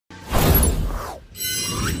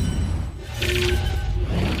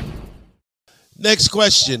Next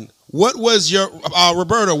question. What was your,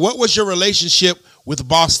 Roberto, what was your relationship with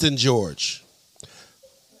Boston George?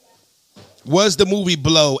 Was the movie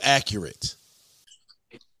Blow accurate?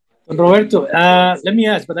 Don Roberto, let me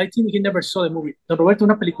ask, but I think he never saw the movie. Don Roberto,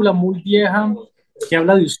 una película muy vieja que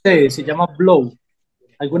habla de ustedes, se llama Blow.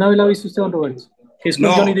 ¿Alguna vez la ha visto usted, Don Roberto? Que es con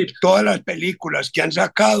No, Johnny Depp. todas las películas que han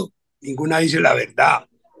sacado, ninguna dice la verdad.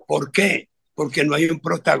 ¿Por qué? Porque no hay un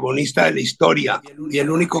protagonista de la historia y el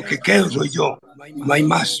único que quedo soy yo. No hay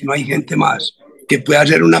más, no hay gente más que pueda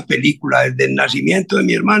hacer una película desde el nacimiento de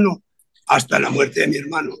mi hermano hasta la muerte de mi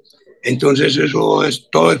hermano. Entonces eso es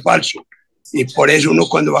todo es falso. Y por eso uno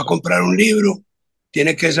cuando va a comprar un libro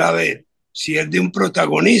tiene que saber si es de un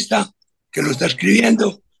protagonista que lo está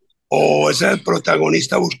escribiendo o ese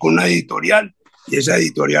protagonista buscó una editorial y esa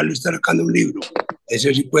editorial le está sacando un libro.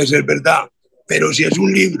 Ese sí puede ser verdad. Pero si es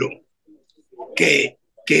un libro que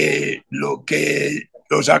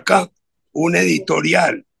lo saca una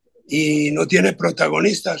editorial y no tiene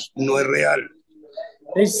protagonistas, no es real.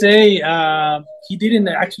 They say he didn't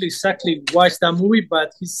actually exactly watch that movie,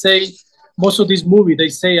 but he say most of this movie they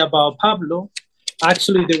say about Pablo,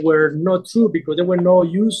 actually they were not true because they were not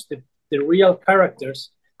used the real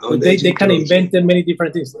characters. But they can invent many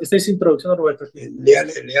different things. Esta es introducción, Roberto. Lea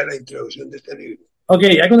la introducción de este libro.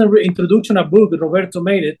 Okay, I'm going to read introduction a book. Roberto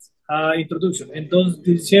made it. Introduction. En 2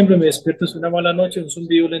 de diciembre me despierto, es una mala noche, un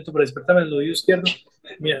zumbido lento para despertarme en el oído izquierdo.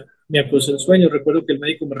 Me acosó el sueño. Recuerdo que el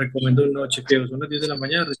médico me recomendó un chequeo. Son las 10 de la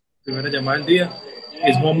mañana, primera llamada del día.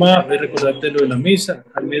 Es mamá, voy a recordarte lo de la misa.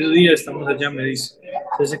 Al mediodía estamos allá, me dice.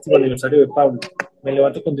 Es el 7º aniversario de Pablo. Me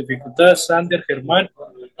levanto con dificultad. Sander, Germán.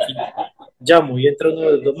 Llamo y entra uno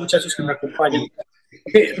de los 2 muchachos que me acompañan.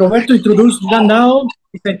 Okay, Roberto introduce now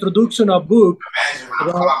is the introduction of a book.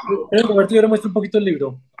 Roberto, yo le muestro un poquito el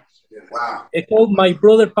libro. Wow. It's called My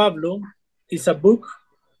Brother Pablo. It's a book.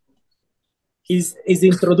 Is the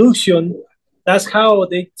introduction. That's how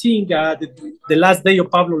they think the last day of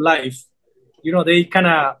Pablo's life. You know, they kind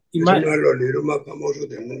of imagine.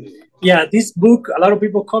 Yeah, this book, a lot of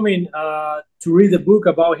people come in to read the book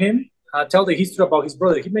about him, tell the history about his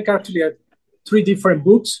brother. He make actually 3 different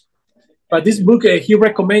books. But this book, he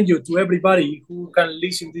recommends you to everybody who can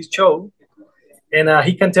listen to this show. And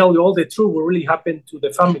he can tell you all the truth what really happened to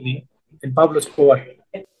the family in Pablo Escobar.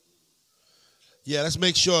 Yeah, let's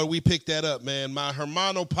make sure we pick that up, man. My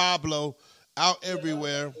hermano Pablo, out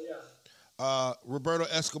everywhere. Roberto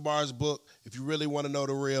Escobar's book. If you really want to know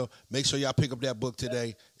the real, make sure y'all pick up that book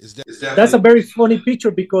today. That's a very funny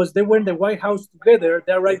picture because they were in the White House together.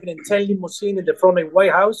 They're arriving in 10 limousine in the front of the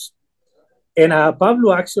White House. And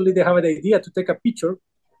Pablo, actually, they have an idea to take a picture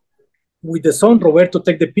with the son. Roberto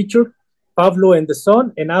take the picture, Pablo and the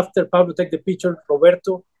son. And after Pablo take the picture,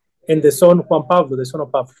 Roberto and the son, Juan Pablo, the son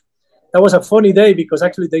of Pablo. That was a funny day because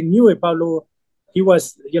actually they knew Pablo. He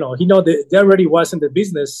was, they already was in the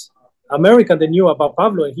business. American, they knew about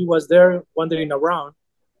Pablo, and he was there wandering around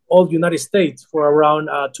all the United States for around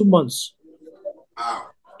 2 months.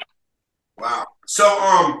 Wow.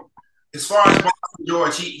 So, as far as Boston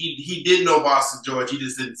George, he did know Boston George. He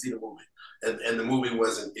just didn't see the movie, and the movie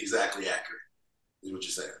wasn't exactly accurate. Is what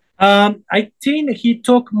you're saying? I think he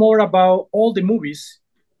talked more about all the movies.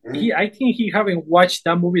 Mm-hmm. I think he haven't watched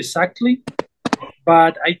that movie exactly,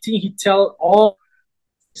 but I think he tell all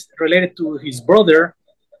related to his brother.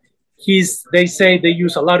 They say they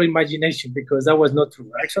use a lot of imagination because that was not true.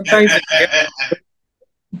 Right? Sometimes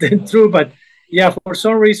true, but yeah, for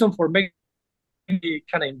some reason, for making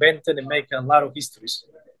kind of invented and make a lot of histories.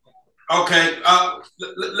 Okay,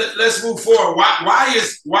 let's move forward.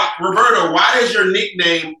 Roberto? Why is your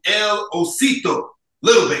nickname El Osito,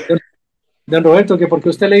 Little Bear? Don Roberto, que porque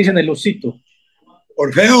usted le dicen el osito.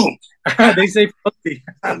 Por feo. They say funny.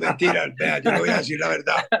 Mentira, vea, yo le voy a decir la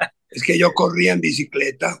verdad. Es que yo corría en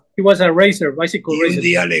bicicleta. He was a racer, bicycle racer. Un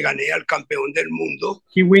día le gané al campeón del mundo.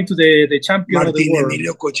 He went to the champion of the world. Martín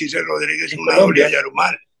Emilio Cochise Rodríguez, una doble a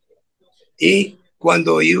Yarumal. Y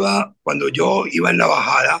cuando yo iba en la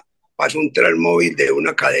bajada, pasó un transmóvil de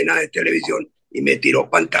una cadena de televisión y me tiró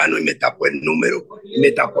pantano y me tapó el número y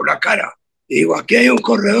me tapó la cara. Y digo, aquí hay un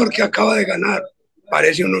corredor que acaba de ganar,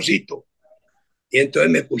 parece un osito. Y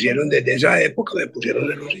entonces desde esa época me pusieron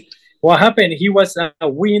el osito. What happened? He was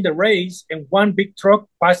winning the race, and one big truck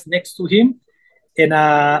passed next to him,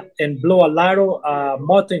 and blow a lot of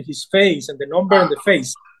mud in his face and the number in the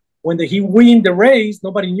face. When he win the race,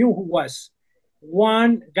 nobody knew who was.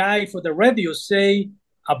 One guy for the radio say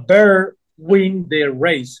a bear win the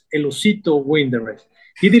race. El osito win the race.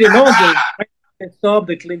 He didn't know. They stopped.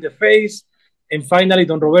 They cleaned the face, and finally,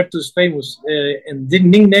 Don Roberto is famous and the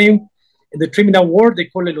nickname in the criminal world they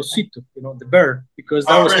call el osito, the bear, because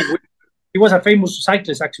that was. he was a famous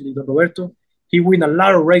cyclist, actually, Don Roberto. He won a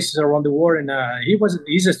lot of races around the world, and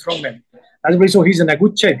he's a strong man. That's the reason he's in a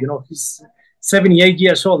good shape. You know, he's 78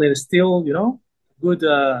 years old and still, you know, good.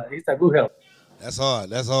 He's a good health. That's hard.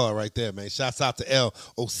 That's hard right there, man. Shouts out to El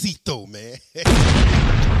Osito, man.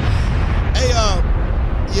 Hey,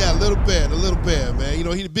 yeah, little bear, man. You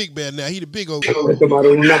know, he the big bear now. He the big old.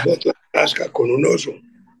 Tomaron una foto en Alaska con un oso.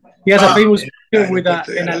 He has a famous picture with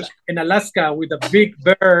in Alaska with a big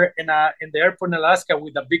bear in the airport in Alaska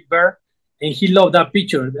with a big bear, and he loved that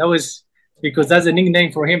picture. That was because that's a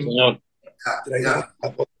nickname for him. Traía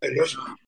la foto del oso.